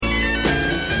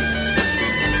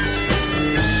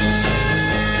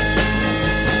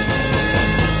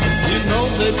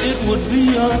that it would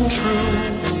be untrue.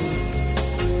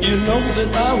 You know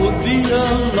that I would be a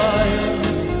liar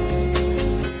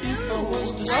if I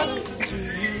was to say to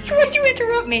you. Why'd you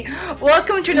interrupt me?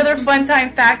 Welcome to another Fun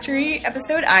Time Factory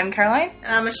episode. I'm Caroline.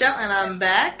 And I'm Michelle, and I'm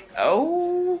back.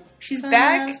 Oh, she's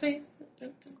back. You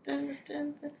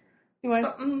want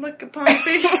something look upon my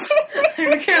face?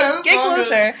 Get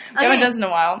closer. We haven't done this in a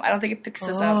while. I don't think it picks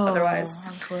us up otherwise.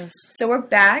 I'm close. So we're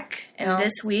back, and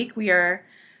this week we're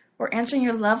answering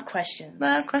your love questions.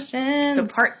 Love questions. So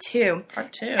part two.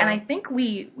 Part two. And I think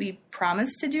we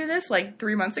promised to do this like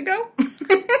 3 months ago.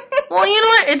 Well, you know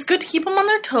what? It's good to keep them on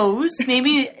their toes.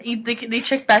 Maybe they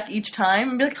check back each time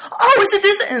and be like, oh, is it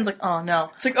this? And it's like, oh, no.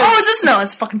 It's like, oh, is this? No,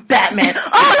 it's fucking Batman.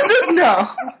 Oh, is this?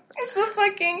 No. It's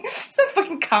the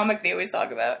fucking comic they always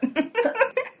talk about.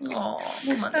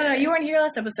 Oh, you weren't here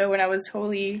last episode when I was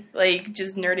totally, like,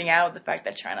 just nerding out with the fact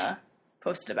that China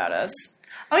posted about us.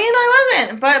 Oh, you know, I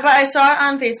wasn't. But I saw it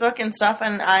on Facebook and stuff,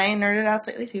 and I nerded out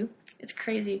slightly, too. It's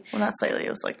crazy. Well, not slightly. It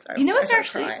was like, I started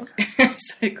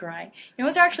crying. You know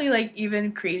what's actually, like,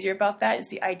 even crazier about that is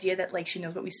the idea that, like, she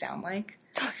knows what we sound like.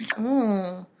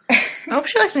 I hope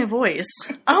she likes my voice.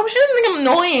 I hope she doesn't think I'm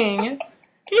annoying.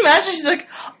 Can you imagine? She's like,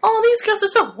 oh, these girls are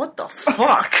so, what the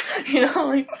fuck? You know,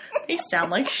 like, they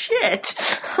sound like shit.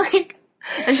 Like,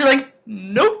 and she's like,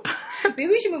 nope. Maybe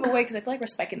we should move away because I feel like we're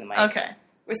spiking the mic. Okay.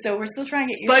 We're still trying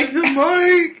to get used to the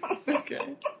mic!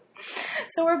 Okay.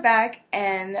 So we're back,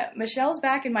 and Michelle's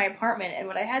back in my apartment, and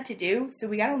what I had to do, so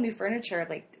we got all new furniture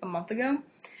like a month ago.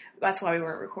 That's why we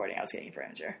weren't recording. I was getting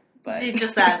furniture. But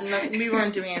just that. No, we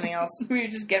weren't doing anything else. We were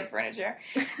just getting furniture.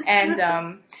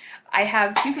 And, I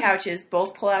have two couches,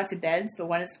 both pull out to beds, but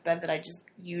one is the bed that I just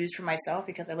used for myself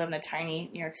because I live in a tiny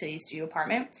New York City studio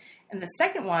apartment. And the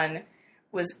second one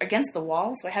was against the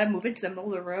wall, so I had to move it to the middle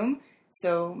of the room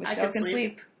so Michelle can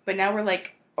sleep. But now we're,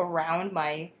 like, around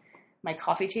my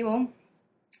coffee table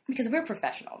because we're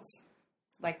professionals.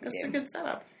 Like That's a good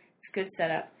setup. It's a good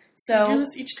setup. So we do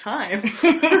this each time. We just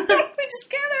gather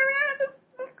around the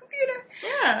computer.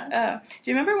 Yeah.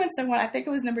 Do you remember when someone, I think it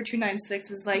was number 296,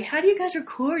 was like, how do you guys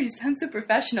record? You sound so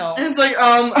professional. And it's like,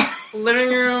 living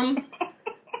room,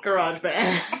 garage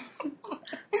band.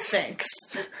 Thanks.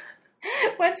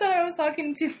 One time I was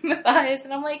talking to Matthias,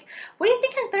 and I'm like, what do you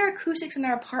think has better acoustics in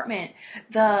their apartment?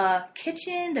 The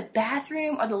kitchen, the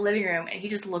bathroom, or the living room? And he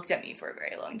just looked at me for a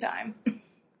very long time. And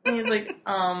he was like,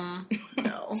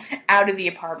 no. Out of the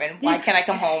apartment. Why can't I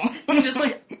come home? He's just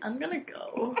like, I'm gonna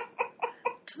go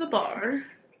to the bar,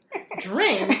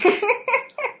 drink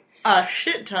a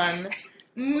shit ton,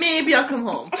 maybe I'll come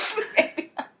home.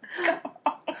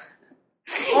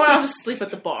 Or I'll just sleep at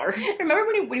the bar. Remember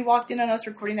when he walked in on us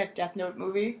recording that Death Note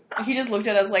movie? And he just looked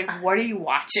at us like, what are you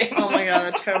watching? Oh my god,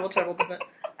 that's terrible.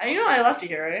 You know I left you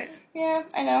here, right? Yeah,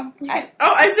 I know. I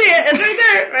see it. It's right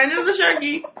there. Right under the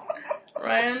Sharky.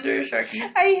 Right under Sharky.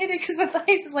 I hit it because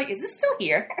Matthias is like, is this still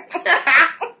here?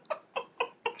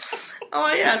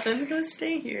 Oh yeah, then it's gonna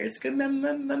stay here. It's good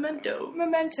memento.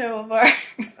 Memento of our...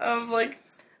 Of like...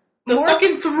 The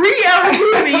fucking 3-hour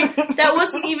movie that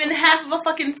wasn't even half of a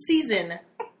fucking season.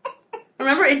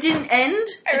 Remember, it didn't end?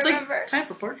 I remember. Like, time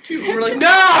for part 2. We're like,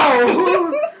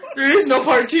 no! There is no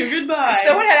part 2. Goodbye.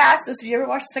 Someone had asked us, have you ever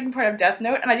watched the second part of Death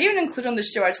Note? And I didn't even include it on the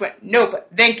show. I just went, nope,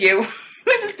 thank you.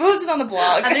 I just posted it on the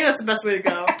blog. I think that's the best way to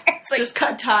go. It's like, just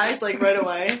cut ties, like, right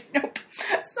away. Nope.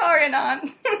 Sorry,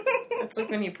 Anon. It's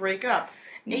like when you break up.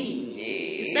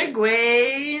 Hey.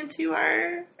 Segue into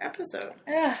our episode.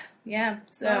 Yeah.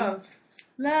 So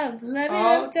love,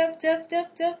 love.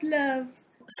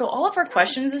 So all of our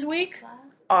questions this week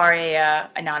are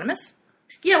anonymous.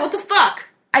 Yeah, what the fuck?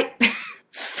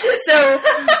 So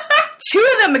two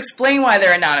of them explain why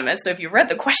they're anonymous. So if you read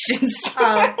the questions,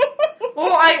 well,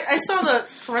 I saw the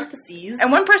parentheses,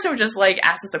 and one person would just like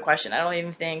ask us a question. I don't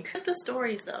even think. I like the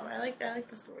stories though. I like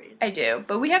the stories. I do,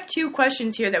 but we have two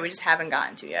questions here that we just haven't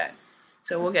gotten to yet.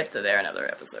 So we'll get to there in another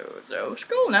episode. So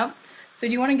scroll now. So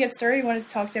do you want to get started? You want to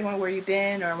talk to everyone where you've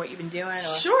been or what you've been doing?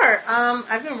 Or? Sure.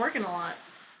 I've been working a lot.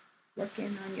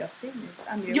 Working on your fitness.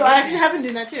 I actually have been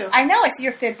doing that too. I know. I see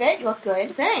your Fitbit. You look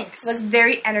good. Thanks. You look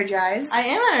very energized. I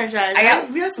am energized. I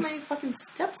didn't realize how many fucking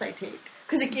steps I take.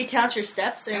 Because it counts your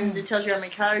steps and it tells you how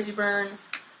many calories you burn,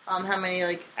 how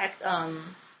many how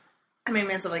many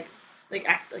minutes of like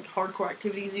hardcore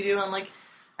activities you do. And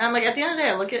I'm like at the end of the day,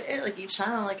 I look at it like each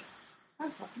time. I'm like,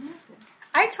 I'm fucking active.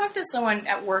 I talked to someone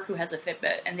at work who has a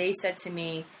Fitbit, and they said to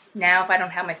me, now if I don't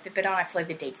have my Fitbit on, I feel like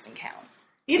the day doesn't count.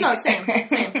 You know, same.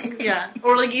 Yeah.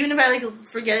 Or, like, even if I, like,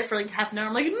 forget it for, like, half an hour,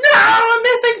 I'm like, no, I'm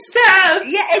missing steps!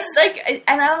 Yeah, it's like,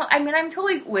 and I'm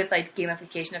totally with, like,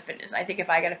 gamification of fitness. I think if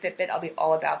I got a Fitbit, I'll be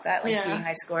all about that, like, being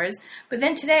high scores. But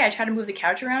then today, I tried to move the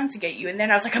couch around to get you in there,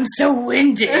 and I was like, I'm so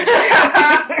winded.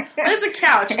 It's a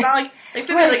couch. It's not like Fitbit,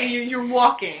 like, you're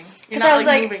walking. You're not,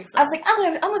 like, moving stuff. I was like,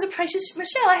 I'm going to surprise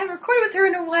Michelle. I haven't recorded with her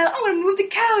in a while. I'm going to move the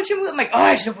couch. I'm like, oh,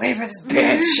 I should wait for this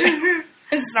bitch.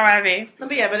 It's so heavy. But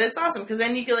yeah, but it's awesome because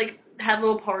then you could like have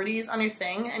little parties on your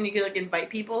thing, and you could like invite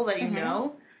people that you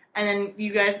know, and then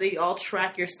they all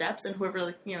track your steps, and whoever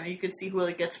like you could see who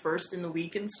like gets first in the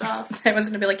week and stuff. I was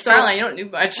gonna be like, Caroline, you don't do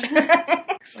much.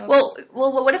 well,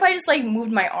 what if I just like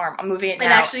moved my arm? I'm moving it now.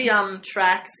 It actually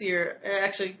tracks your.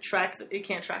 It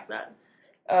can't track that.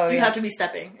 Oh, you have to be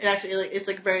stepping. It actually like it's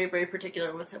like very very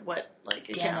particular with what like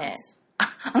it counts.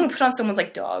 I'm gonna put on someone's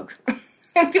like dog.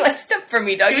 And be like, step for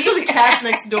me, dog. Give it to the cats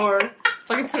next door.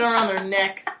 Fucking put it around their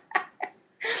neck.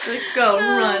 Like, go,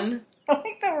 run. I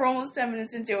think that we're almost 10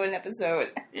 minutes into an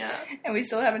episode. Yeah. And we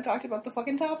still haven't talked about the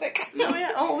fucking topic. No,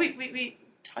 yeah. Oh, we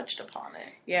touched upon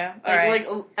it. Yeah, alright.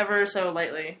 Like, ever so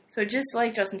lightly. So just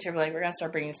like Justin Timberlake, we're gonna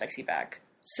start bringing sexy back.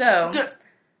 So.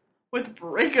 With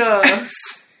breakups.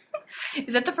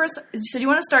 Is that the first? So do you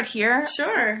want to start here?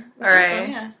 Sure. Alright.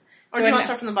 Yeah. Or do you want to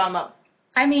start from the bottom up?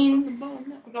 I mean,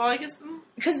 well, I guess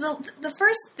because the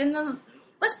first,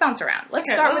 let's bounce around. Let's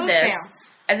start with this,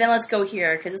 and then let's go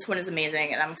here because this one is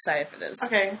amazing, and I'm excited for this.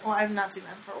 Okay, well, I've not seen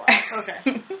that for a while.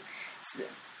 Okay.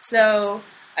 So,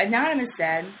 Anonymous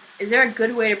said, "Is there a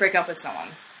good way to break up with someone?"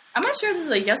 I'm not sure if this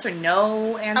is a yes or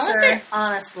no answer. I'm gonna say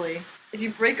honestly. If you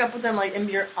break up with them, like, and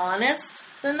you're honest,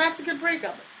 then that's a good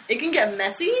breakup. It can get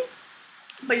messy,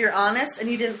 but you're honest and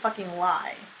you didn't fucking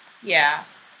lie. Yeah.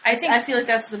 I feel like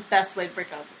that's the best way to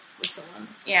break up with someone.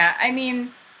 Yeah, I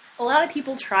mean, a lot of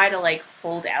people try to, like,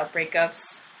 hold out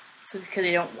breakups because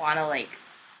they don't want to, like,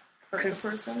 hurt the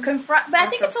person. Confront, but I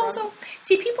think it's also,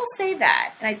 see, people say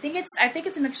that, and I think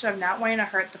it's a mixture of not wanting to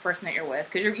hurt the person that you're with,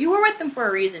 because you were with them for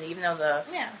a reason, even though the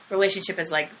relationship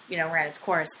is, like, ran its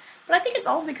course. But I think it's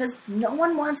also because no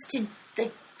one wants to,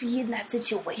 like, be in that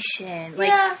situation.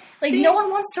 Like, no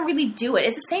one wants to really do it.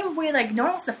 It's the same way, like, no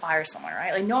one wants to fire someone,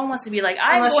 right? Like, no one wants to be like,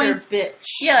 unless you're a bitch.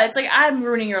 Yeah, it's like, I'm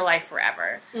ruining your life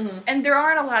forever. Mm-hmm. And there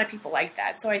aren't a lot of people like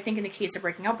that. So I think in the case of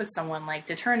breaking up with someone, like,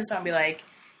 to turn to someone and be like,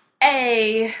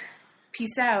 hey,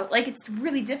 peace out. Like, it's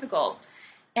really difficult.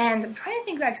 And I'm trying to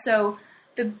think back. So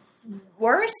the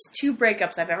worst 2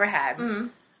 breakups I've ever had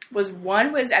was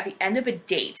at the end of a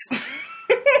date.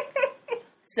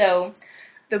 So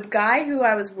the guy who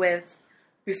I was with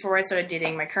before I started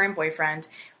dating my current boyfriend,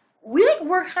 we, like,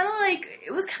 were kind of, like,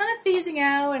 it was kind of phasing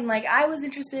out, and, like, I was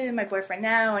interested in my boyfriend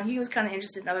now, and he was kind of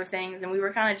interested in other things, and we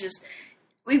were kind of just,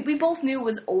 we both knew it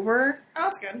was over. Oh,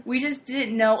 that's good. We just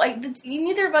didn't know, like,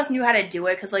 neither of us knew how to do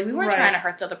it, because, like, we weren't trying to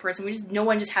hurt the other person, no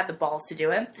one just had the balls to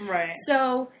do it. Right.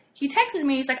 So, he texted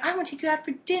me, he's like, I want to take you out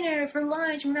for dinner, for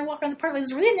lunch, and we're going to walk around the park. Like, it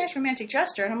was a really nice romantic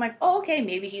gesture, and I'm like, oh, okay,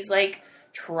 maybe he's, like,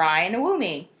 trying to woo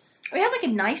me. We had, like, a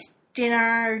nice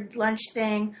dinner, lunch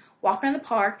thing, walk around the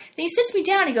park. Then he sits me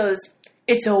down, he goes,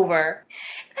 it's over.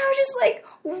 And I was just like,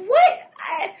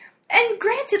 what? And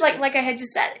granted, like I had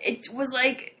just said, it was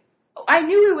like, I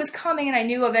knew it was coming and I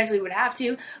knew eventually we would have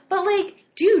to, but, like,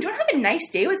 dude, don't have a nice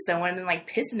day with someone and then, like,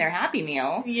 piss in their Happy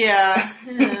Meal. Yeah.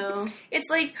 It's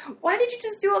like, why did you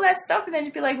just do all that stuff and then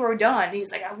just be like, we're done? And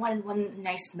he's like, I wanted one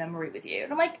nice memory with you.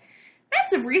 And I'm like,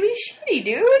 that's really shitty,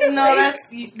 dude. No, like,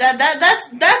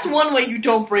 that's one way you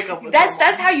don't break up with someone.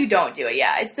 That's how you don't do it,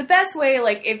 yeah. It's the best way,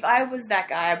 like, if I was that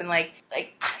guy, I'd been like, I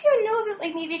don't even know if,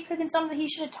 like, maybe it could have been something he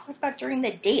should have talked about during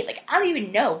the date. Like, I don't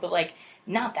even know, but, like,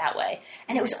 not that way.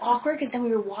 And it was awkward, because then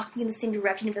we were walking in the same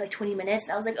direction for, like, 20 minutes,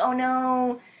 and I was like, oh,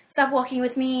 no, stop walking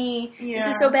with me. Yeah.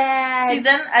 This is so bad. See,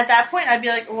 then, at that point, I'd be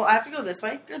like, well, I have to go this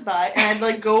way. Goodbye. And I'd,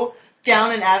 like, go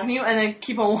down an avenue, and then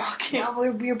keep on walking. No,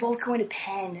 we were both going to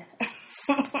Penn.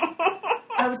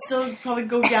 I would still probably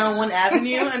go down one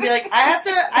avenue and be like, I have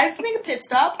to make a pit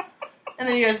stop, and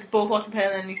then you guys both walk to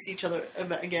Penn, and then you see each other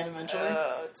again eventually.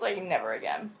 It's like never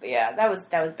again. But yeah, that was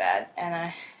bad.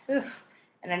 And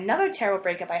and another terrible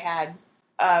breakup I had.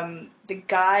 The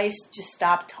guy just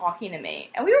stopped talking to me,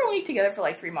 and we were only together for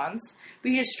like 3 months.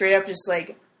 We just straight up just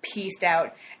like pieced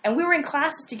out, and we were in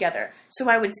classes together. So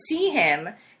I would see him.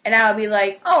 And I would be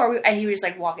like, and he would just,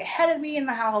 like, walk ahead of me in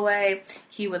the hallway.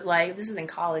 He would, like, this was in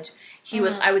college.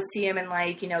 I would see him in,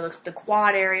 like, the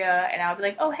quad area. And I would be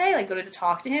like, oh, hey, like, go to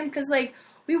talk to him. Because, like,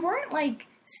 we weren't, like,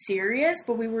 serious,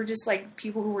 but we were just, like,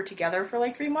 people who were together for,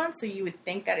 like, 3 months. So you would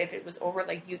think that if it was over,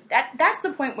 like, that's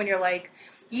the point when you're, like,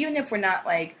 even if we're not,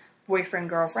 like, boyfriend,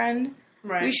 girlfriend,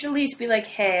 Right. we should at least be like,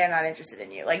 hey, I'm not interested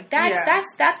in you. Like,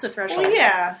 that's the threshold. Well,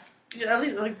 yeah. You at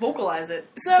least, like, vocalize it.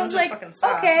 So I was like,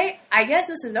 okay, I guess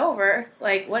this is over.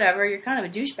 Like, whatever, you're kind of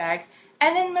a douchebag.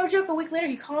 And then, no joke, a week later,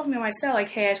 he calls me on my cell, like,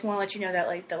 hey, I just want to let you know that,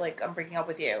 like, I'm breaking up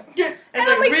with you. It's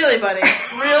like, really, buddy?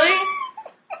 Really?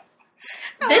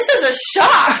 This is a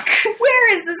shock!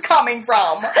 Where is this coming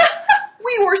from?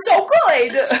 We were so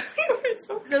good!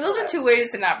 So those are two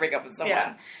ways to not break up with someone.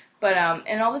 Yeah. But,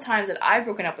 and all the times that I've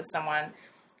broken up with someone,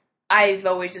 I've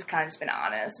always just kind of been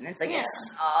honest, and it's like, it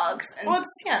sucks. And well,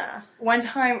 it's, one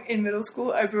time in middle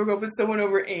school, I broke up with someone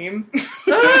over AIM.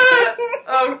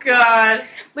 Oh, God.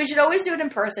 We should always do it in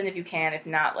person if you can, if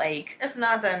not, like... If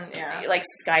not, then, like,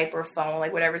 Skype or phone,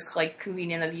 like, whatever's, like,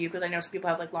 convenient of you, because I know some people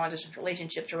have, like, long-distance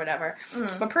relationships or whatever.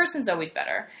 Mm. But person's always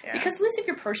better. Yeah. Because at least if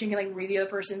you're person, you can, like, read the other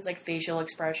person's, like, facial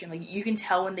expression. Like, you can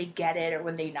tell when they get it or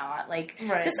when they not. Like,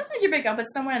 because sometimes you break up with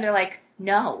someone and they're like,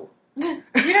 no.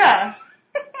 Yeah.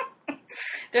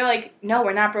 They're like, no,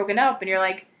 we're not broken up. And you're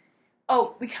like,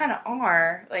 oh, we kind of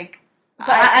are. Like, but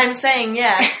I'm saying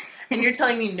yes. And you're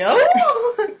telling me no?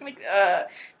 Like,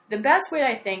 the best way,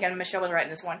 I think, and Michelle was right in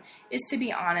this one, is to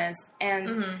be honest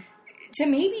and to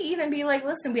maybe even be like,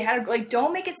 listen, we had like,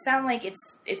 don't make it sound like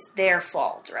it's their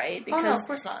fault, right? Because no, of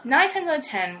course not. 9 times out of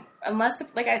 10, unless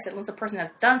the person has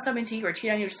done something to you or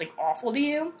cheated on you, or just like awful to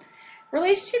you,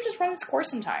 relationships just run its course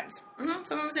sometimes. Mm-hmm.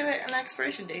 Sometimes they have an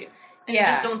expiration date. And you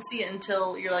just don't see it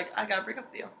until you're like, I gotta break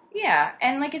up with you. Yeah,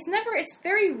 and like it's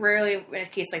very rarely in a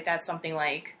case like that something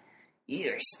like,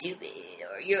 you're stupid,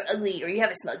 or you're ugly, or you have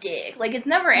a small dick. Like, it's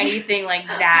never anything like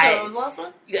that. So, what was the last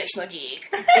one? You got a small dick.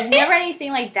 It's never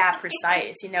anything like that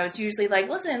precise, you know? It's usually like,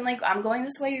 listen, like, I'm going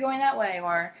this way, you're going that way,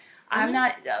 or I'm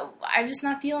just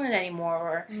not feeling it anymore,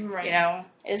 or, you know,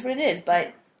 it is what it is.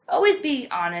 But always be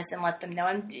honest and let them know.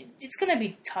 And it's going to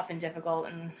be tough and difficult,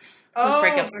 and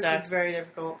post-breakups suck. It's very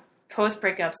difficult.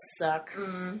 Post-breakups suck.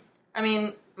 Mm. I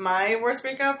mean, my worst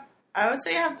breakup, I would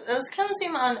say it was kind of the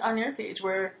same on your page,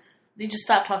 where they just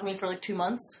stopped talking to me for like 2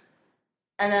 months.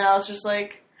 And then I was just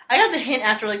like, I got the hint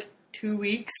after like 2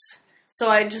 weeks. So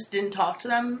I just didn't talk to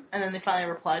them. And then they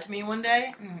finally replied to me one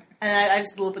day. And I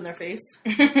just blew up in their face.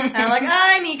 And I'm like,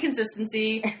 I need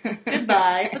consistency.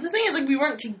 Goodbye. But the thing is, like, we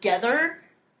weren't together.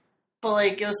 But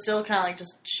like, it was still kind of like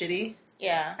just shitty.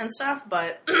 Yeah. And stuff.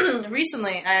 But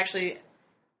recently, I actually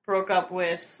broke up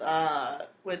with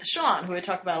Sean, who I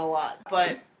talk about a lot.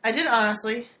 But I did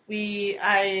honestly.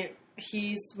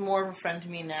 He's more of a friend to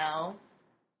me now,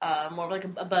 more of like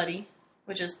a buddy,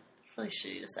 which is really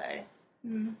shitty to say.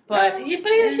 But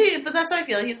but that's how I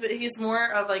feel. He's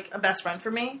more of like a best friend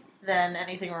for me than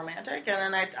anything romantic.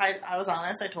 And then I was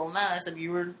honest. I told him that. I said,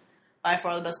 you were by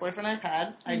far the best boyfriend I've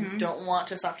had. I don't want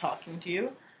to stop talking to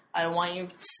you. I want you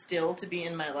still to be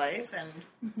in my life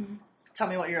and tell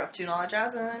me what you're up to and all that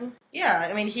jazz. And then, yeah,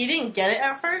 I mean, he didn't get it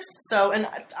at first. So, and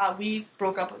we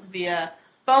broke up via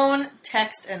phone,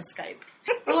 text, and Skype.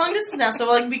 We're long distance now, so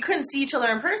like we couldn't see each other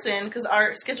in person because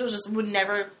our schedules just would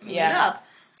never meet up.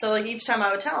 So like each time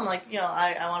I would tell him like, you know,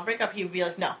 I want to break up, he would be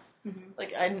like, no.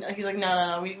 Like he's like,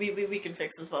 no, we can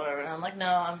fix this, whatever. And I'm like,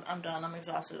 no, I'm done. I'm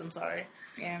exhausted. I'm sorry.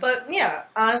 Yeah. But yeah,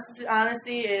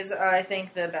 honesty is I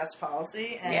think the best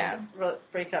policy. And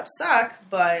breakups suck,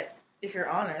 but if you're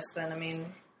honest, then I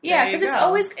mean. Yeah, because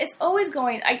it's always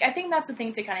going. I think that's the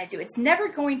thing to kind of do. It's never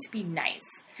going to be nice.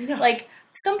 No. Like,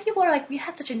 some people are like, we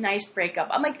had such a nice breakup.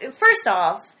 I'm like, first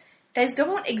off, those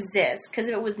don't exist, because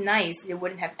if it was nice, it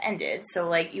wouldn't have ended. So,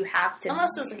 like, you have to... Unless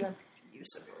there's, like, an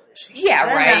abusive relationship. Yeah,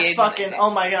 then right. That's fucking,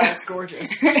 oh my god, that's gorgeous.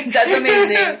 That's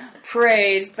amazing.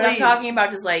 Praise. But I'm talking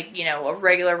about just, like, you know, a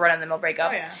regular run-of-the-mill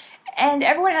breakup. Oh, yeah. And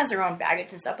everyone has their own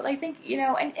baggage and stuff, but I think, you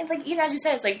know, and like, even as you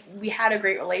said, it's like, we had a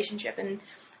great relationship, and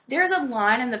there's a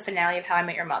line in the finale of How I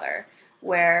Met Your Mother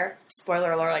where,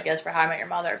 spoiler alert, I guess, for How I Met Your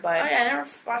Mother, but... Oh, yeah, I never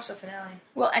watched the finale.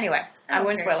 Well, anyway, I'm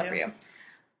going to spoil it for you.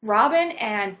 Robin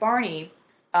and Barney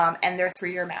end their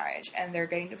 3-year marriage, and they're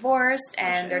getting divorced,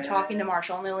 and they're talking to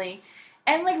Marshall and Lily,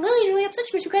 and, like, Lily's really upset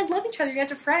because you guys love each other, you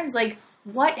guys are friends, like,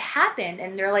 what happened?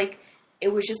 And they're like,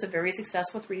 it was just a very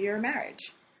successful 3-year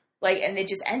marriage. Like, and it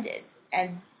just ended,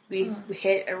 and we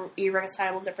hit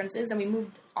irreconcilable differences, and we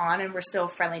moved on, and we're still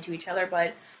friendly to each other,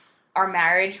 but... our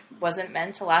marriage wasn't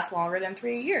meant to last longer than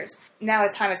 3 years. Now,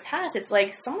 as time has passed, it's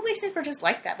like, some relationships were just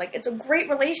like that. Like, it's a great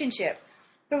relationship.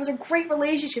 But it was a great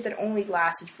relationship that only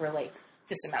lasted for, like,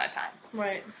 this amount of time.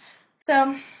 Right. So,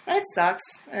 and it sucks,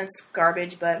 and it's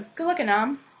garbage, but good luck,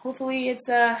 Anam. Hopefully it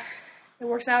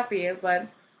works out for you, but,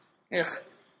 ugh.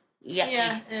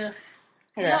 Yeah, ugh.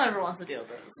 No one ever wants to deal with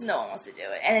those. No one wants to do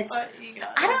it. And it's,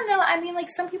 I don't know, I mean, like,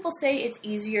 some people say it's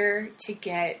easier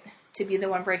to be the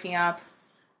one breaking up.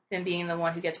 than being the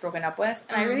one who gets broken up with.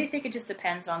 And I really think it just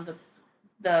depends on the.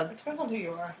 It depends on who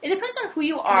you are. It depends on who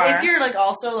you are. If you're like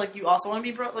also like you also want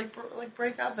to be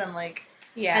break up, then like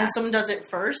and someone does it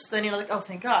first, then you're like, oh,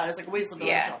 thank God, it's like a weight lifted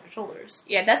off your shoulders.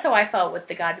 Yeah, that's how I felt with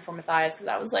the guy before Matthias, because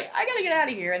I was like, I gotta get out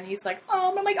of here, and he's like,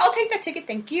 I'm like, I'll take that ticket,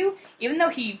 thank you. Even though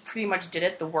he pretty much did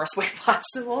it the worst way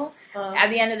possible. At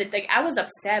the end of the day, I was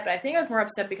upset, but I think I was more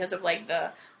upset because of like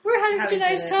we're having such a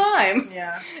nice time.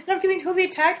 Yeah, and I'm feeling totally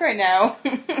attacked right now.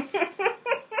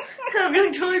 I'm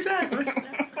feeling totally attacked right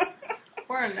now.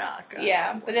 We're not good.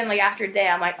 Yeah, but then, like, after a day,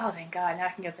 I'm like, oh, thank God, now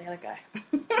I can get the other guy.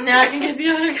 Now I can get the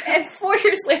other guy. And 4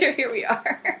 years later, here we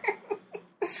are.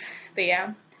 But,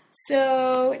 yeah.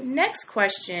 So, next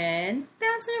question.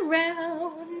 Bouncing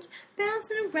around.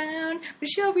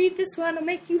 Michelle, read this one. It'll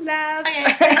make you laugh.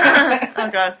 Okay. Oh,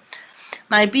 God.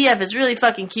 My BF is really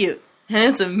fucking cute.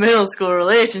 And it's a middle school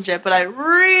relationship, but I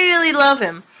really love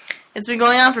him. It's been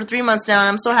going on for 3 months now, and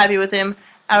I'm so happy with him.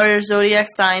 Our zodiac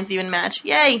signs even match.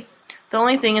 Yay! The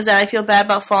only thing is that I feel bad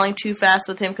about falling too fast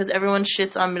with him because everyone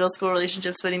shits on middle school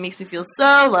relationships, but he makes me feel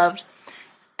so loved.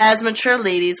 As mature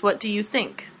ladies, what do you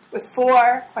think? With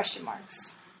 4 question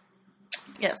marks.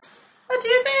 Yes. What do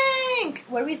you think?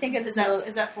 What do we think of this?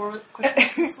 Is that 4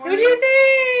 questions? What do you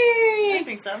think? I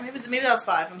think so. Maybe that was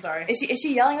 5. I'm sorry. Is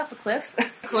she yelling up a cliff?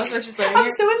 Cliff, or she's saying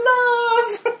I'm so in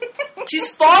love. She's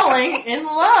falling in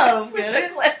love. With the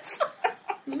cliff.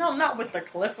 No, not with the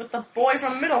cliff. With the boy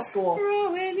from middle school.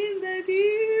 Rolling in the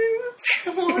deep.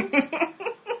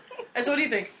 And so what do you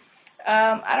think?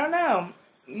 I don't know.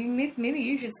 Maybe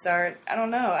you should start. I don't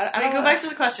know. I don't go know. back to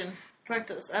the question. Correct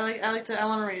this. I want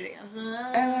to read it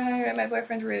again. My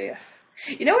boyfriend's really.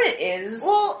 You know what it is?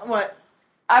 Well, what?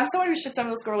 I'm someone who shits on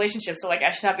middle school relationships, so like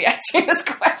I should not be answering this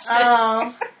question.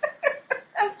 Oh.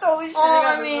 I'm totally shitting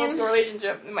on the middle school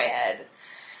relationship in my head.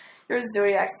 Your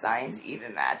zodiac signs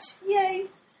even match. Yay.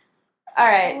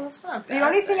 Alright. Well, that's not bad. The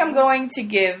only thing I'm going to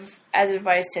give as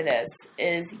advice to this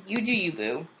is you do you,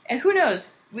 boo. And who knows?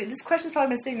 This question's probably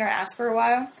been sitting in our ass for a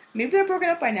while. Maybe they're broken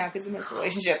up by now because of the middle school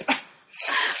relationship.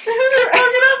 Maybe they're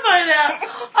broken up by now.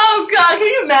 Oh, God, can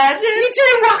you imagine? You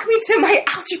didn't walk me to my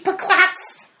algebra class.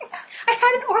 I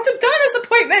had an orthodontist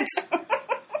appointment.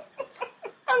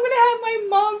 I'm going to have my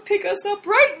mom pick us up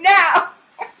right now.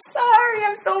 Sorry,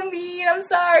 I'm so mean. I'm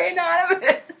sorry,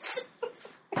 Anonymous.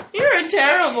 You're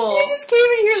terrible. You just came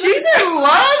in here. She's in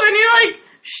love, and you're like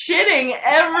shitting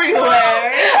everywhere.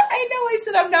 I know. I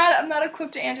said I'm not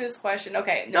equipped to answer this question.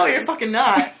 Okay. No, you're fucking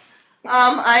not.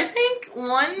 I think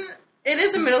it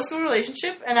is a middle school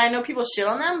relationship, and I know people shit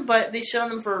on them, but they shit on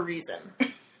them for a reason.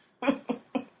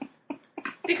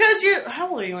 Because how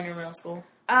old are you when you're in middle school?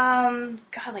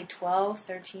 God, like 12,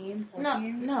 13,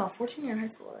 14? No, 14 you're in high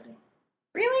school already.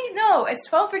 Really? No, it's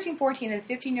 12, 13, 14, and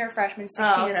 15 you're a freshman,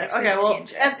 16 okay. is 16. Okay,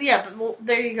 well,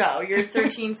 there you go. You're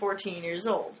 13, 14 years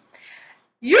old.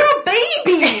 You're a baby!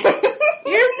 you're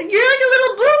like a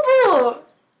little boo-boo!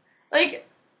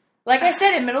 Like I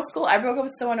said, in middle school, I broke up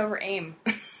with someone over AIM.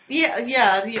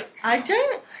 Yeah. I did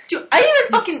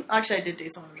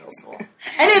date someone in middle school.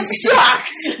 And it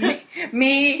sucked!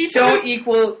 Me don't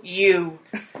equal you.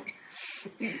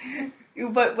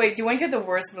 But wait, do you want to hear the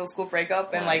worst middle school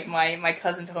breakup? And like my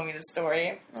cousin told me this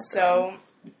story. Okay. So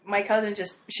my cousin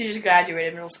she just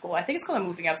graduated middle school. I think it's called a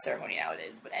moving out ceremony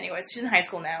nowadays. But anyways, she's in high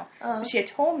school now. But she had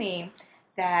told me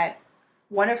that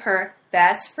one of her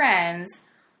best friends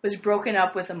was broken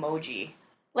up with emoji.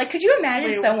 Like, could you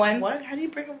imagine someone? What? How do you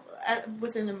break up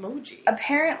with an emoji?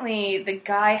 Apparently, the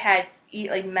guy had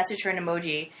messaged her an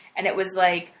emoji, and it was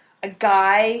like a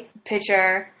guy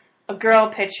picture, a girl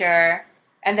picture,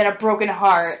 and then a broken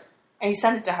heart, and he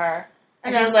sent it to her.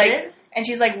 And she's like, it? And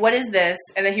she's like, "What is this?"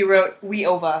 And then he wrote, "We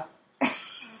over."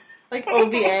 Like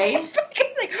OVA?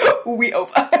 Like, we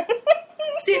over.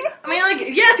 See, I mean,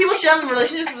 like, yeah, people shit on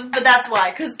relationships, but that's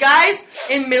why. Because guys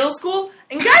in middle school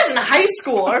and guys in high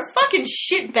school are fucking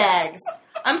shitbags.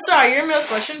 I'm sorry, you're in middle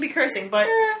school, I shouldn't be cursing, but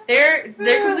they're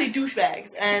completely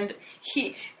douchebags. And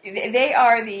they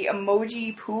are the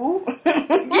emoji poo.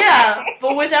 Yeah,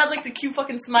 but without, like, the cute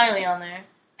fucking smiley on there.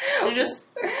 They're just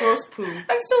gross poo.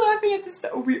 I'm still laughing at this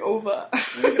stuff. We over.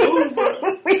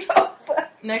 We over.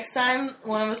 Next time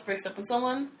one of us breaks up with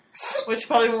someone, which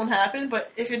probably won't happen,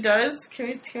 but if it does,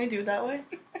 can we do it that way?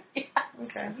 Yeah.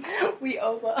 Okay. We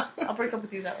over. I'll break up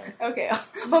with you that way. Okay.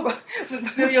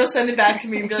 Maybe you'll send it back to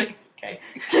me and be like, okay.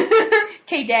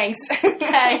 Okay, thanks.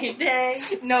 Okay,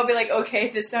 thanks. No, I'll be like, okay,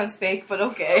 this sounds fake, but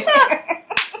okay.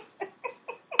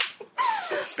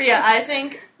 But yeah, I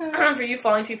think for you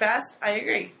falling too fast, I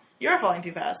agree. You're falling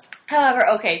too fast. However,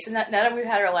 okay, so now that we've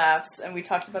had our laughs and we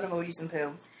talked about emojis and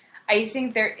poo, I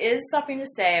think there is something to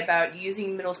say about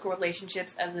using middle school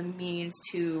relationships as a means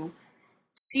to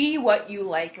see what you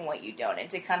like and what you don't, and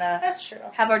to kind of That's true.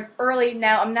 have an early.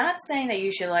 Now, I'm not saying that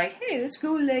you should like, hey, let's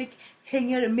go like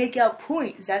hang out and make out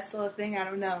point. Is that still a thing? I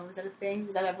don't know. Is that a thing?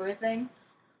 Was that ever a thing?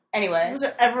 Anyway, Was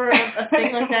there ever a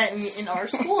thing like that in our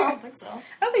school? I don't think so. I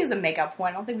don't think it was a make out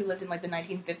point. I don't think we lived in like the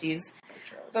 1950s.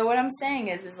 But what I'm saying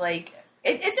is like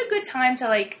it's a good time to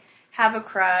like have a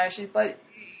crush, but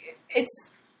it's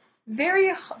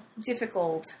very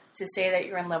difficult to say that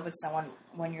you're in love with someone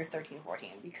when you're 13, 14,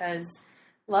 because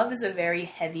love is a very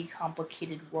heavy,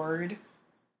 complicated word,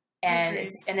 and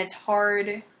it's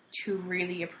hard to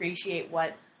really appreciate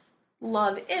what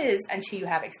love is until you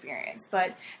have experience.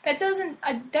 But that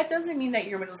doesn't mean that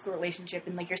your middle school relationship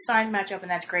and like your signs match up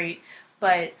and that's great.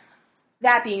 But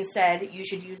that being said, you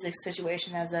should use this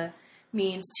situation as a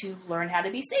means to learn how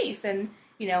to be safe. And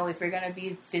you know, if you're gonna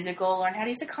be physical, learn how to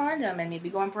use a condom and maybe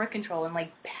go on birth control and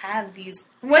like have these.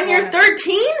 When you're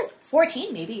 13?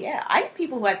 14, maybe, yeah. I knew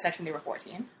people who had sex when they were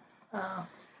 14. Oh.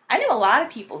 I knew a lot of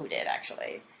people who did,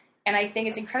 actually. And I think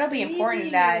it's incredibly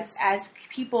important that as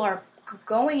people are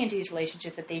going into these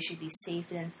relationships that they should be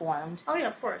safe and informed. Oh, yeah,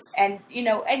 of course. And, you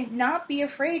know, and not be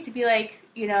afraid to be like,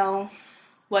 you know,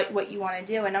 what you want to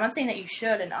do. And I'm not saying that you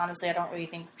should, and honestly, I don't really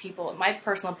think people, my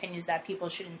personal opinion is that people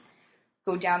shouldn't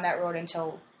go down that road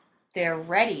until they're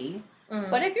ready.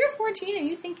 Mm. But if you're 14 and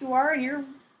you think you are and you're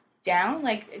down,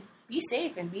 like, be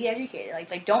safe and be educated.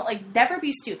 Like don't, like, never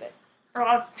be stupid.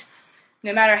 No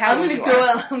matter how old you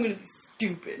are. I'm gonna be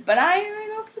stupid. But I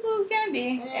know people who can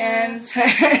be, yeah.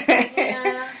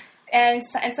 and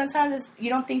sometimes you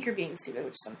don't think you're being stupid,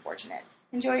 which is unfortunate.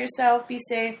 Enjoy yourself, be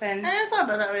safe, and I never thought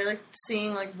about it that way, like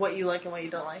seeing like what you like and what you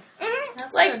don't like. Mm-hmm.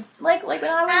 That's like good. like when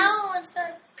I was. Ow, it's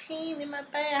that pain in my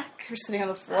back. You're sitting on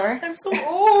the floor. I'm so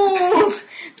old.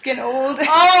 It's getting old.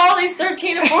 Oh, all these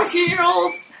 13 and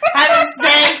 14-year-olds having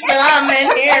sex, and I'm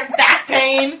in here back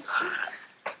pain.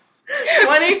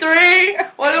 23.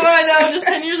 What do I know? Just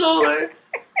 10 years older.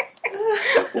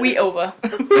 We over.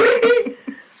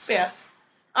 Yeah.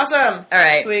 Awesome. All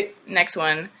right. Sweet. Next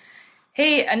one.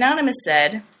 Hey, Anonymous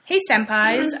said, hey,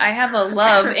 senpais, I have a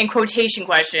love in quotation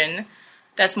question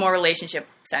that's more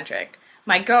relationship-centric.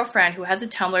 My girlfriend, who has a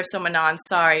Tumblr, so Manon,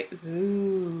 sorry.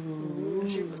 Ooh.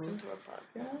 She listened to our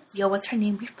podcast. Yo, what's her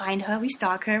name? We find her, we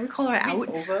stalk her, we call her out.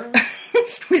 Over.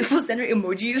 We'll send her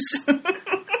emojis.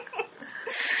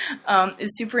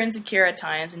 Is super insecure at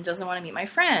times and doesn't want to meet my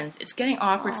friends. It's getting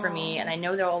awkward for me, and I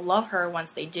know they'll love her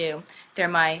once they do. They're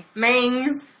my...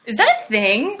 Mangs. Is that a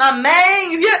thing?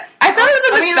 Mangs, yeah. I thought it was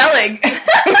a misspelling.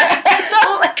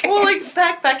 Well, like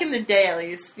back in the day, at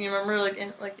least. You remember, like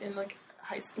in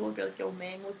high school, it'd be like, "Yo,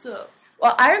 man, what's up?"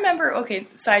 Well, I remember. Okay,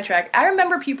 sidetrack. I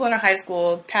remember people in our high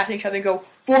school passing each other and go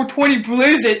 420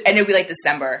 blaze it, and it'd be like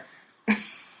December.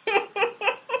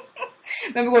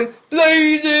 Remember going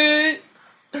blaze it.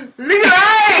 Legalize. I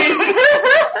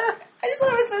just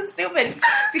thought it was so stupid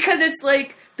because it's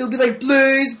like. They'll be like,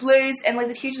 blaze, blaze, and like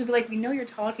the teachers will be like, we know you're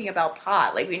talking about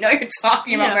pot. Like, we know you're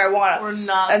talking about marijuana. We're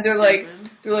not And they're stupid.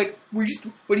 like, what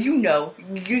do you know?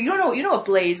 You know what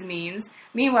blaze means.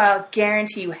 Meanwhile,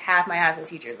 guarantee you half my high school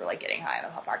teachers were like getting high in the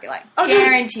parking lot. Oh,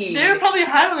 guaranteed. They were probably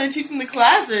high when they're teaching the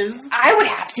classes. I would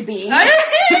have to be.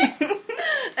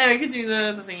 Anyway, continue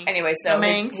the thing. Anyway, so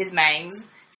mangs. his mangs,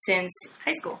 since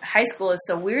High school. High school is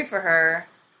so weird for her.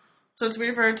 So it's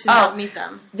weird for her to not meet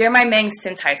them. They're my mangs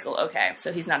since high school. Okay,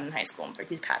 so he's not in high school.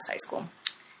 He's past high school.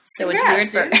 So Congrats,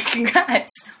 it's weird for...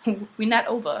 Congrats. We're not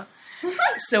over.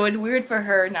 So it's weird for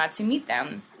her not to meet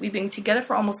them. We've been together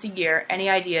for almost a year. Any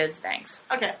ideas? Thanks.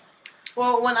 Okay.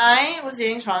 Well, when I was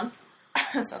dating Sean,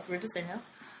 that sounds weird to say now.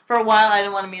 For a while, I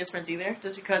didn't want to meet his friends either,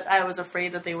 just because I was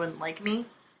afraid that they wouldn't like me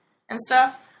and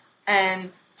stuff.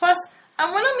 And plus,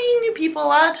 when I'm meeting new people, a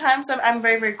lot of times I'm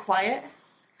very, very quiet.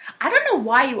 I don't know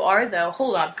why you are, though.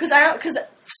 Hold on. Because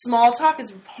small talk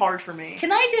is hard for me.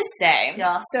 Can I just say...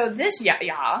 Yeah. So this...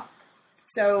 Yeah.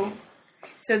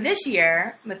 So this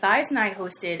year, Matthias and I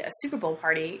hosted a Super Bowl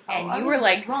party, and you were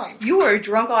like... drunk. You were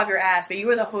drunk off your ass, but you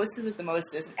were the hostess with the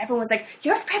mostest, and everyone was like,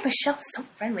 your friend Michelle is so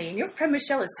friendly, and your friend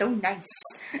Michelle is so nice.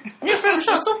 Your friend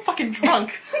Michelle is so fucking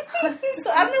drunk.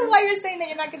 So I don't know why you're saying that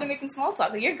you're not going to make small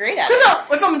talk, but you're great at it.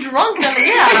 Because if I'm drunk, then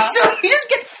yeah. So you just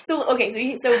get... So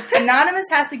Anonymous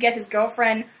has to get his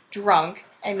girlfriend drunk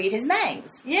and meet his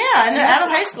mangs. Yeah, and they're out of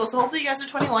high school, so hopefully you guys are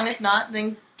 21. If not,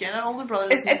 then get an older brother.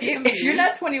 If you're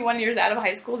not 21 years out of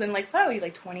high school, then like probably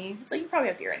like 20. It's like you probably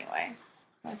have beer anyway.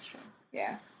 That's true.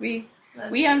 Yeah, we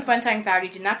on Fun Time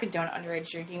Faculty do not condone underage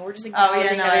drinking. We're just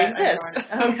acknowledging that it exists.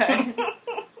 Okay.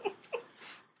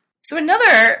 So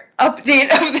another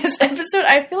update of this episode.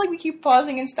 I feel like we keep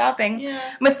pausing and stopping. Yeah.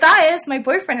 Matthias, my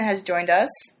boyfriend, has joined us.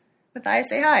 Matthias,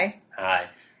 say hi. Hi.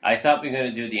 I thought we were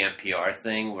going to do the NPR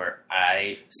thing where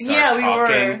I start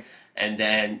talking, and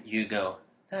then you go,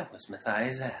 that was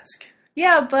Matthias' ask.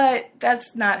 Yeah, but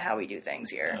that's not how we do things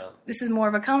here. No. This is more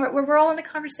of a where we're all in the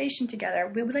conversation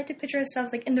together. We would like to picture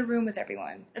ourselves like in the room with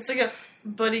everyone. It's like a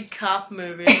buddy cop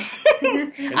movie.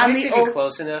 Am I sitting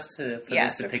close enough for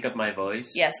Yes, this to pick up my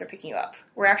voice? Yes, we're picking you up.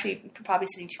 We're actually probably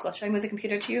sitting too close. Should I move the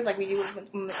computer to you like we do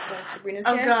when Sabrina's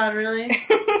Oh here? God, really?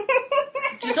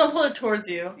 Just don't pull it towards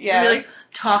you. Yeah. You're like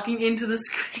talking into the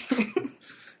screen.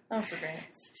 Oh, Sabrina.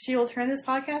 She will turn this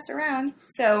podcast around.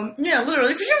 So Yeah,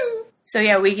 literally. So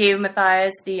yeah, we gave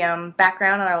Matthias the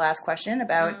background on our last question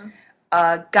about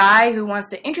a guy who wants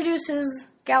to introduce his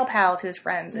gal pal to his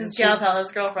friends. His gal pal,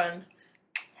 his girlfriend.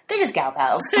 They're just gal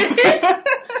pals.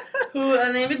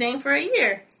 Who they've been dating for a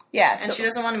year. Yeah. And she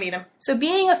doesn't want to meet him. So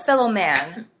being a fellow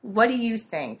man, what do you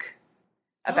think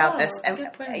about this? That's a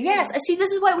good point of view. Yes, see,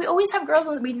 this is why we always have girls,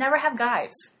 we never have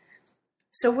guys.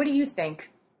 So what do you think,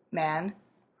 man?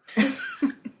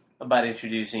 About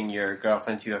introducing your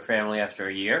girlfriend to your family after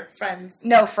a year? Friends.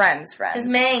 No, friends. His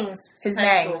mangs. His High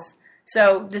mangs. school.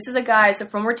 So this is a guy,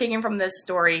 we're taking from this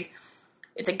story,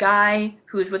 it's a guy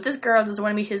who's with this girl, doesn't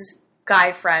want to meet his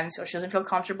guy friends, so she doesn't feel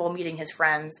comfortable meeting his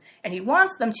friends, and he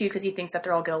wants them to because he thinks that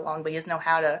they'll all get along, but he doesn't know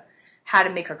how to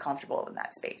make her comfortable in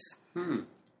that space.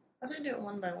 I think do it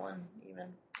one by one, even.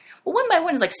 Well, one by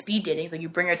one is like speed dating. It's like you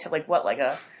bring her to like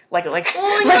a Oh,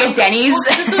 a Denny's.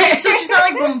 So she's not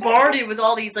like bombarded with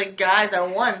all these like guys at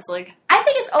once. Like I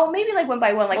think it's maybe like one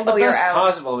by one. Like well, the you're best out.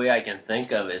 possible way I can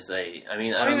think of is I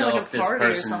don't know like if a this party or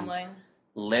person something.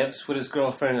 lives with his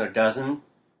girlfriend or doesn't.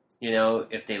 You know,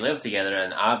 if they live together,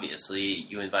 and obviously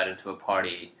you invite him to a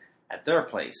party at their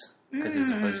place because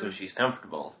it's a place where she's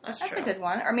comfortable. That's That's true. a good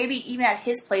one. Or maybe even at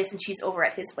his place and she's over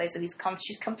at his place, so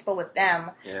she's comfortable with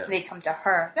them. Yeah. And they come to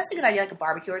her. That's a good idea, like a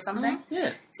barbecue or something.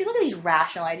 Yeah. See, look at these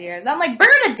rational ideas. I'm like, bring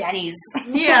her to Denny's.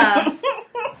 Yeah.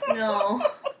 No.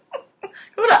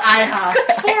 Go to IHOP.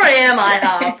 4 a.m.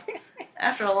 IHOP.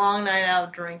 After a long night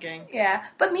out drinking. Yeah,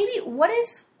 but maybe what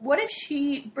if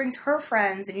she brings her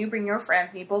friends and you bring your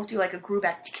friends and you both do like a group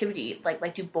activity,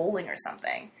 like do bowling or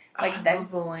something. Like I that,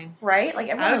 love bowling. right? Like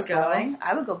everyone I goes would go. bowling.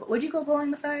 I would go. Would you go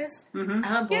bowling, Matthias? Mm-hmm.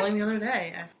 I went bowling the other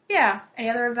day. Yeah. Any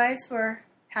other advice for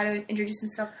how to introduce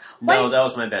himself? No, that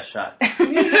was my best shot.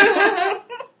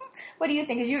 What do you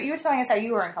think? Because you were telling us how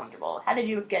you were uncomfortable. How did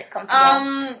you get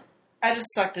comfortable? I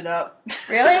just sucked it up.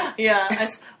 Really? Yeah.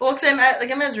 Because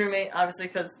I'm his roommate, obviously,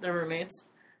 because they're roommates.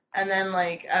 And then,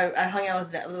 like, I hung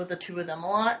out with the two of them a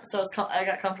lot. So I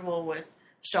got comfortable with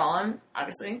Sean,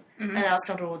 obviously. Mm-hmm. And I was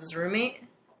comfortable with his roommate.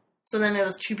 So then it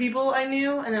was two people I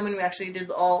knew. And then when we actually did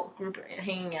the all group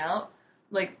hanging out,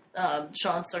 like,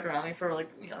 Sean stuck around me for, like,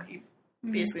 you know, he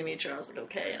basically made sure I was, like,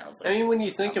 okay. And I was like... I mean, when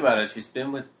you think about it, she's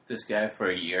been with this guy for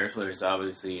a year, so there's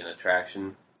obviously an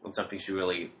attraction and something she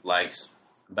really likes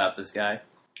about this guy.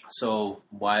 So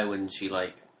why wouldn't she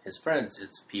like his friends?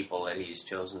 It's people that he's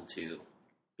chosen to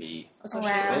be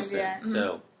close to. Yeah.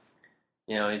 So,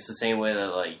 you know, it's the same way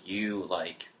that like you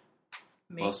like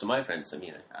Me. most of my friends. I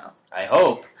mean, I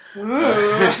hope. But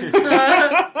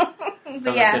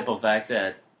From the simple fact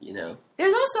that, you know. I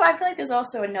feel like there's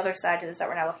also another side to this that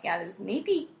we're not looking at is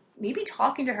maybe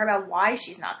talking to her about why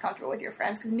she's not comfortable with your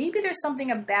friends, because maybe there's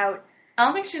something about... I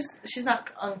don't think she's not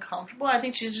uncomfortable. I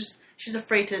think she's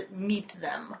afraid to meet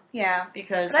them. Yeah.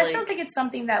 Because, But I still think it's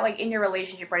something that, like, in your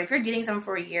relationship, right, if you're dating someone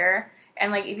for a year,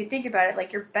 and, like, if you think about it,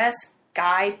 like, your best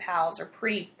guy pals are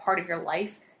pretty part of your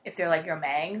life if they're, like, your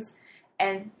mangs,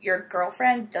 and your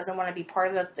girlfriend doesn't want to be part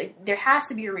of the... Like, there has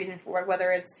to be a reason for it,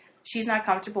 whether it's she's not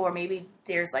comfortable or maybe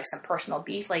there's, like, some personal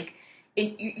beef. Like,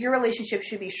 your relationship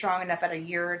should be strong enough at a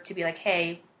year to be like,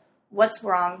 hey, what's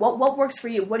wrong? What works for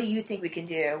you? What do you think we can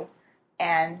do?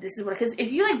 And this is what, because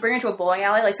if you like bring her to a bowling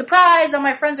alley, like, surprise, all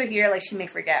my friends are here, like, she may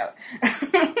freak out.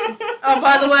 Oh,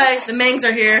 by the way, the Mangs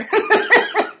are here.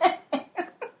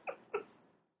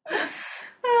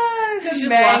 She just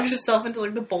locks herself into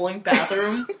like the bowling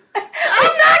bathroom.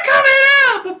 I'm not coming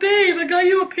out, but babe, I got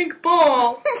you a pink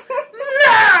ball.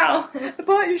 No, I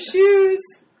bought your shoes.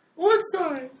 What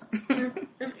size? An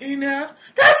E&F.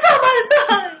 That's not my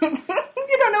size.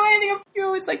 You don't know anything. You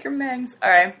always like your men's. All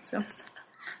right, so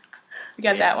we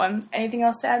got that one. Anything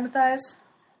else to add, Matthias?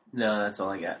 No, that's all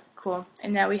I got. Cool.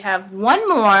 And now we have one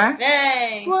more.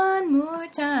 Yay! One more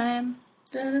time.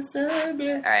 All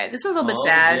right, this one's a little bit All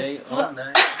sad. day, all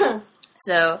night.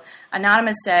 So,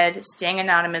 Anonymous said, staying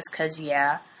anonymous because,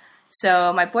 yeah.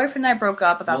 So, my boyfriend and I broke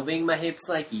up about... Moving my hips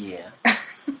like, yeah.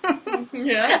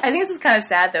 Yeah. I think this is kind of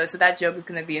sad, though, so that joke is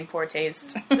going to be in poor taste.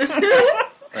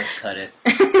 Let's cut it.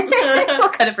 We'll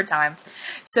cut it for time.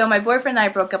 So my boyfriend and I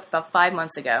broke up about 5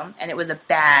 months ago, and it was a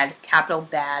bad, capital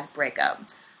bad breakup.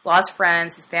 Lost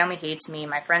friends, his family hates me,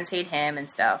 my friends hate him and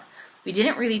stuff. We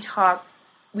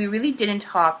really didn't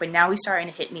talk, but now he's starting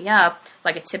to hit me up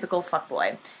like a typical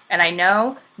fuckboy. And I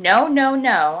know,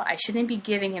 no, I shouldn't be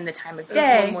giving him the time of day.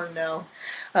 There's one more no.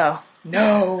 Oh,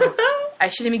 no. I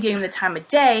shouldn't be giving him the time of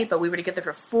day, but we were together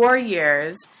for 4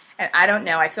 years, and I don't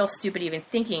know, I feel stupid even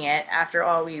thinking it after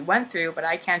all we went through, but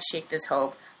I can't shake this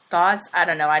hope. Thoughts? I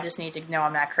don't know, I just need to know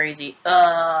I'm not crazy.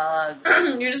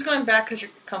 You're just going back because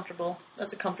you're comfortable.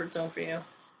 That's a comfort zone for you.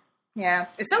 Yeah.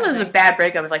 It sounds like it was a bad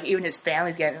breakup if, like, even his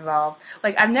family's getting involved.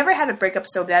 Like, I've never had a breakup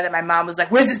so bad that my mom was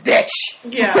like, where's this bitch?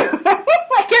 Yeah.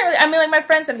 I mean, like, my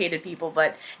friends have hated people,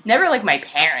 but never, like, my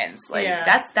parents. Like,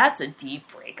 Yeah. that's a deep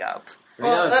breakup.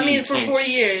 Well, obviously I mean, you for can't 4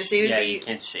 years, they would yeah, be... you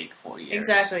can't shake 4 years.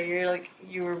 Exactly. You're like,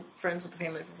 you were friends with the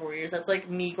family for 4 years. That's like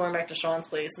me going back to Sean's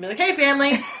place and be like, hey,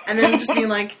 family! And then just being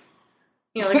like,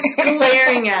 you know, like,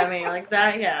 glaring at me. Like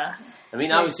that, yeah. I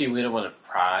mean, obviously, we don't want to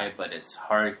pry, but it's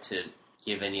hard to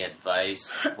give any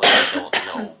advice when you don't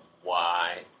know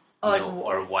why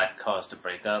or what caused the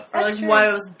breakup. Or like true. why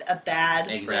it was a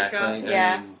bad Exactly. breakup.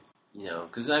 Yeah. I mean, you know,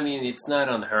 because, I mean, it's not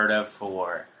unheard of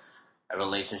for a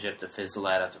relationship to fizzle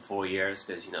out after 4 years,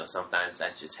 because, you know, sometimes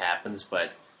that just happens,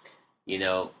 but, you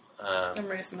know... I'm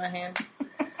raising my hand.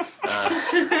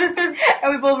 And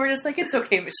we both were just like, it's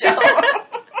okay, Michelle.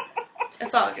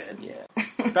 It's all good.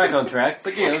 Yeah. Back on track,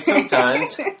 but, you know,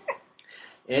 sometimes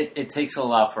it takes a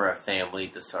lot for a family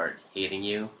to start hating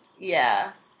you.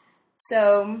 Yeah.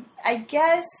 So, I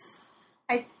guess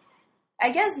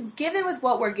given with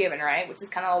what we're given, right, which is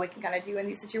kind of all we can kind of do in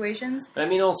these situations. But, I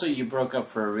mean, also, you broke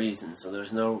up for a reason, so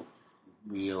there's no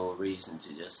real reason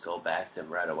to just go back to them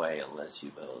right away unless you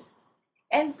both...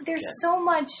 And there's so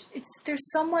much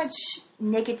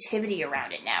negativity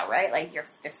around it now, right? Like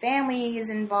the family is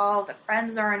involved, the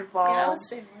friends are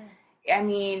involved. Yeah, I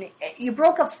mean, you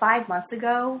broke up 5 months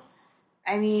ago.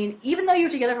 I mean, even though you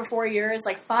were together for 4 years,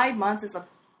 like 5 months is a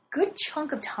good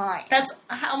chunk of time. that's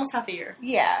almost half a year.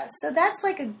 Yeah, so that's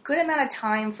like a good amount of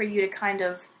time for you to kind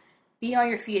of be on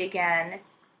your feet again,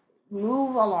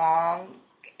 move along.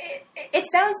 It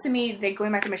sounds to me that,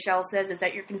 going back to Michelle says, is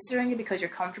that you're considering it because you're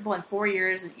comfortable. In 4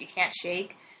 years, you can't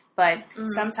shake. But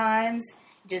sometimes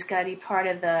you just got to be part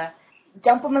of the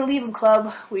dump them and leave them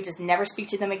club. We just never speak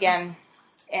to them again.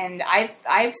 And I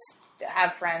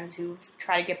have friends who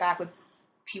try to get back with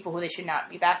people who they should not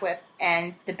be back with.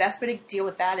 And the best way to deal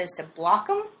with that is to block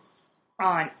them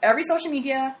on every social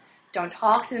media. Don't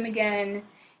talk to them again.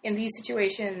 In these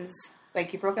situations,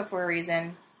 like, you broke up for a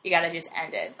reason. You gotta just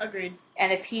end it. Agreed.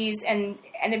 And if he's, and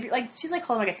if, like, she's like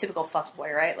calling him like a typical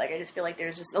fuckboy, right? Like, I just feel like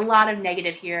there's just a lot of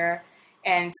negative here.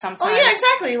 And sometimes... Oh, yeah,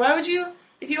 exactly. Why would you...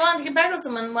 If you wanted to get back with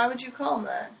someone, why would you call them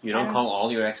that? You don't call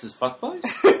all your exes fuckboys?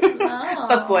 No.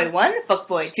 Fuckboy 1,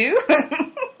 fuckboy 2.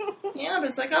 Yeah, but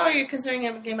it's like, oh, you're considering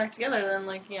getting back together, then,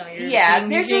 like, you know, Yeah, you're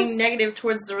there's being just- negative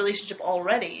towards the relationship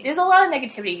already. There's a lot of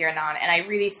negativity here, Non, and I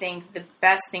really think the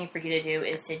best thing for you to do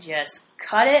is to just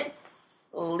cut it,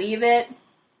 leave it,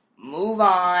 move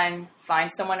on,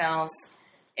 find someone else.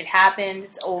 It happened,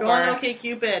 it's over. Go on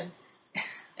OkCupid.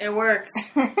 It works.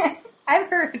 I've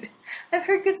heard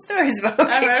good stories about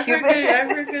I've heard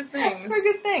OkCupid. good things. I've heard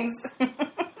good things.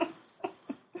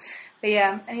 But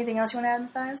yeah, anything else you want to add,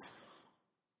 Matthias?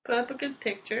 Put up a good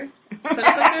picture. Put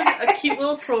up a cute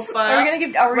little profile. Are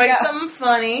we gonna Write something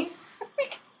funny.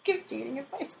 give dating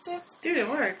advice tips? Dude, it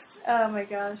works. Oh my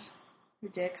gosh. We're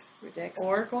dicks.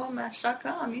 Or go on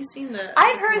Match.com. You've seen the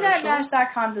I've heard that commercials.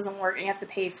 Match.com doesn't work and you have to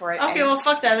pay for it. Okay, and, well,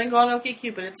 fuck that. Then go on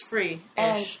OkCupid. It's free.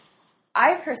 and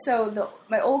I've heard,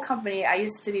 my old company, I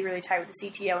used to be really tight with the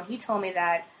CTO, and he told me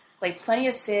that, like, Plenty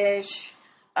of Fish,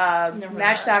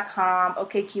 Match.com,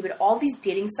 OkCupid, all these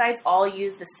dating sites all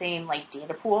use the same, like,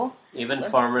 data pool. Even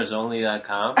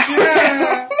FarmersOnly.com?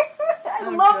 I Oh,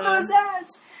 love God. those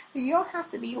ads. You don't have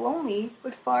to be lonely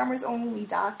with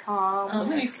FarmersOnly.com. How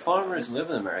many farmers live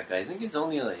in America? I think it's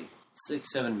only like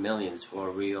 6-7 million for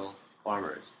real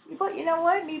farmers. But you know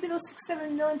what? Maybe those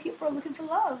 6-7 million people are looking for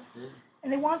love. Yeah.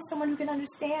 And they want someone who can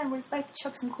understand what it's like to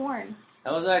chuck some corn.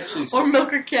 That was actually... Or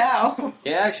milk a cow.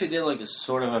 They actually did like a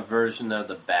sort of a version of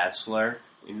The Bachelor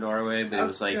in Norway, but it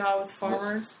was like... God, with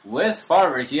farmers. With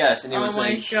farmers, yes, and it Oh was my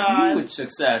a God. huge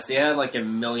success. They had like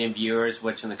 1 million viewers,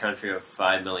 which in the country of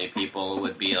 5 million people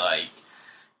would be like...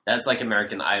 That's like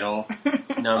American Idol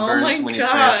numbers my when you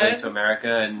God. translate to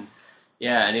America, and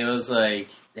yeah, and it was like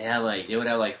they would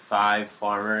have like 5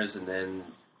 farmers, and then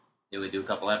they would do a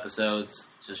couple episodes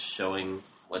just showing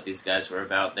what these guys were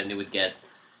about. Then they would get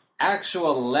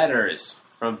actual letters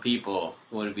from people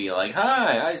who would be like,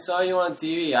 "Hi, I saw you on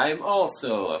TV. I'm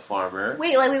also a farmer."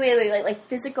 Wait, like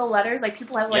physical letters? Like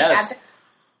people have like Yes.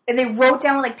 and they wrote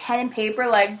down with like pen and paper,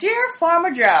 like "Dear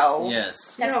Farmer Joe."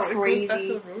 Yes. That's No, crazy. It goes back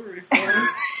to the rotary phone.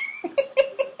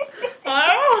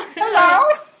 Hello? Hello.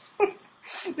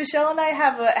 Michelle and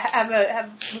I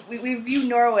we view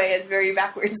Norway as very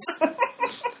backwards.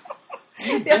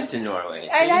 You've been to Norway.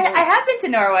 so I you know- have been to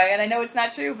Norway, and I know it's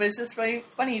not true, but it's just really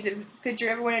funny to picture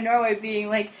everyone in Norway being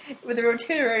like with a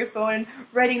rotary phone and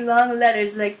writing long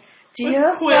letters like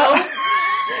 "Dear Quill. Fa-"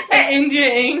 And India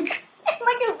ink.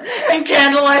 like And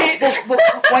candlelight.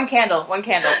 one candle.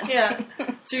 Yeah.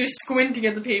 So you're squinting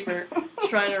at the paper,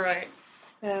 trying to write.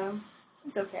 Yeah,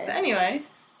 it's okay. But anyway.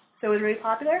 So it was really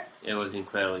popular. It was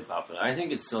incredibly popular. I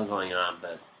think it's still going on,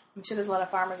 but I'm sure there's a lot of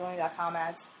farmersonly.com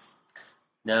ads.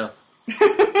 no.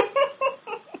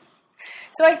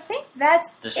 So I think that's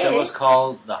The show it. was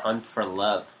called The Hunt for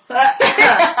Love.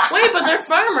 Wait, but they're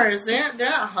farmers. They're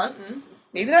not hunting.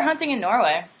 Maybe they're hunting in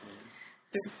Norway.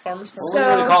 They're farmers. So- What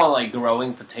would we call it? Like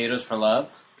growing potatoes for love?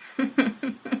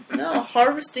 No,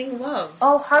 harvesting love.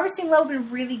 Oh, harvesting love would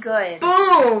be really good.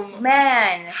 Boom!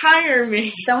 Man, Hire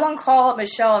me. someone call up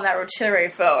Michelle on that rotary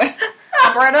phone.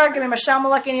 Operator, give me Michelle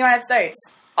Malek in the United States.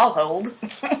 I'll hold.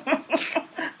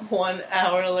 1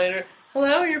 hour later.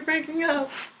 Hello, you're breaking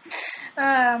up.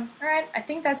 Alright, I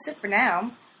think that's it for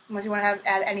now. Unless you want to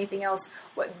add anything else.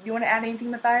 What, you want to add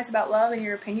anything, Matthias, about love and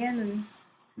your opinion? And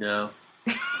No.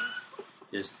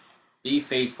 Just be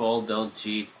faithful, don't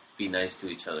cheat, be nice to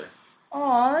each other.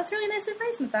 Aw, that's really nice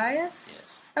advice, Matthias.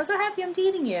 Yes. I'm so happy I'm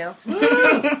dating you. I'm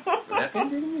happy I'm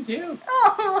dating with you.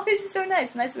 Oh, this is so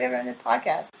nice. Nice we have on this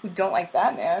podcast. Who don't like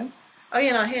Batman. Oh,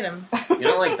 yeah, no, I hate him. You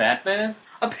don't like Batman?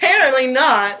 Apparently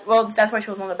not. Well, that's why she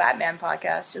wasn't on the Batman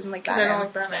podcast. She doesn't like Because I Batman. don't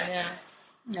like Batman, yeah.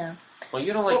 No. Well,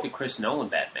 you don't like the Chris Nolan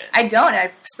Batman. I don't.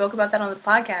 I spoke about that on the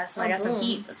podcast, and I got some boom.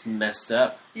 heat. That's messed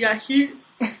up. Yeah, he...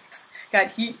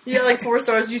 Got heat. You got like 4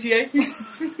 stars GTA.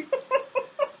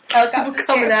 Helicopter People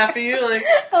coming scare. after you, like,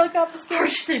 Helicopter or scare.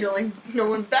 should they don't like no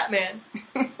one's Batman?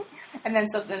 And then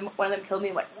one of them killed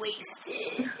me, like,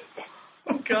 wasted.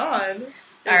 Oh God. It was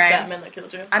All right. Batman that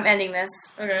killed you. I'm ending this.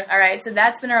 Okay. Alright, so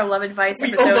that's been our Love Advice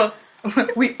We episode.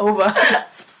 We over.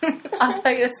 I'll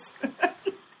tell you this.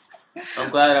 I'm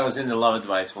glad I was in the Love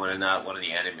Advice one and not one of the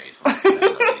animes ones. I don't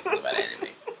know anything about anime.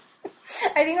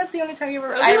 I think that's the only time you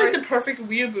ever... I like the perfect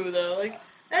weeaboo though. Like,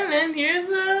 and then here's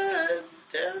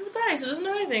Matthias who doesn't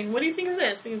know anything. What do you think of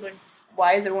this? And he's like,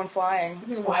 Why is everyone flying?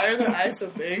 why are their eyes so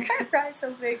big? Why is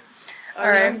so big? Are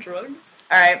All they right. on drugs?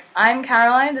 Alright, I'm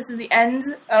Caroline. This is the end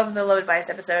of the Love Advice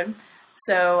episode.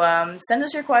 So send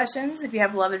us your questions if you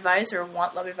have love advice or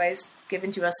want love advice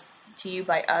given to you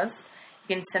by us.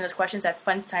 You can send us questions at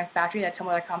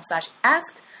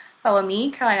funtimefactory.tumblr.com/ask. Follow me,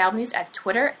 Caroline Albanese, at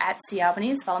Twitter,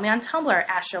 @CAlbanese. Follow me on Tumblr,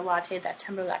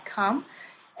 astrolatte.tumblr.com.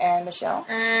 And Michelle?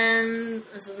 And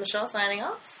this is Michelle signing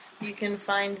off. You can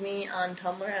find me on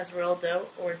Tumblr as Royal Doe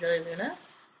or Jelly Luna.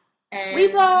 And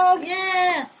Reblog!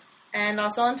 Yeah! And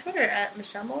also on Twitter at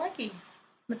Michelle Malecki.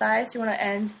 Matthias, do you want to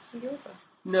end?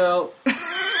 No.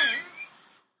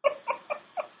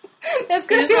 That's You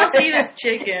good. just want to see this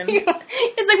chicken.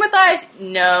 It's like, Matthias,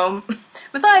 no.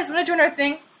 Matthias, want to join our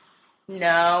thing?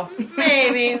 No.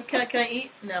 Maybe. Can I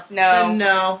eat? No. No.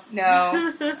 No.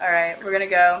 No. Alright, we're gonna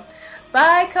go.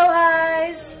 Bye,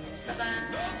 co-highs! Bye-bye.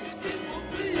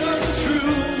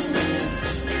 Untrue.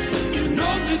 You know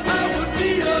that I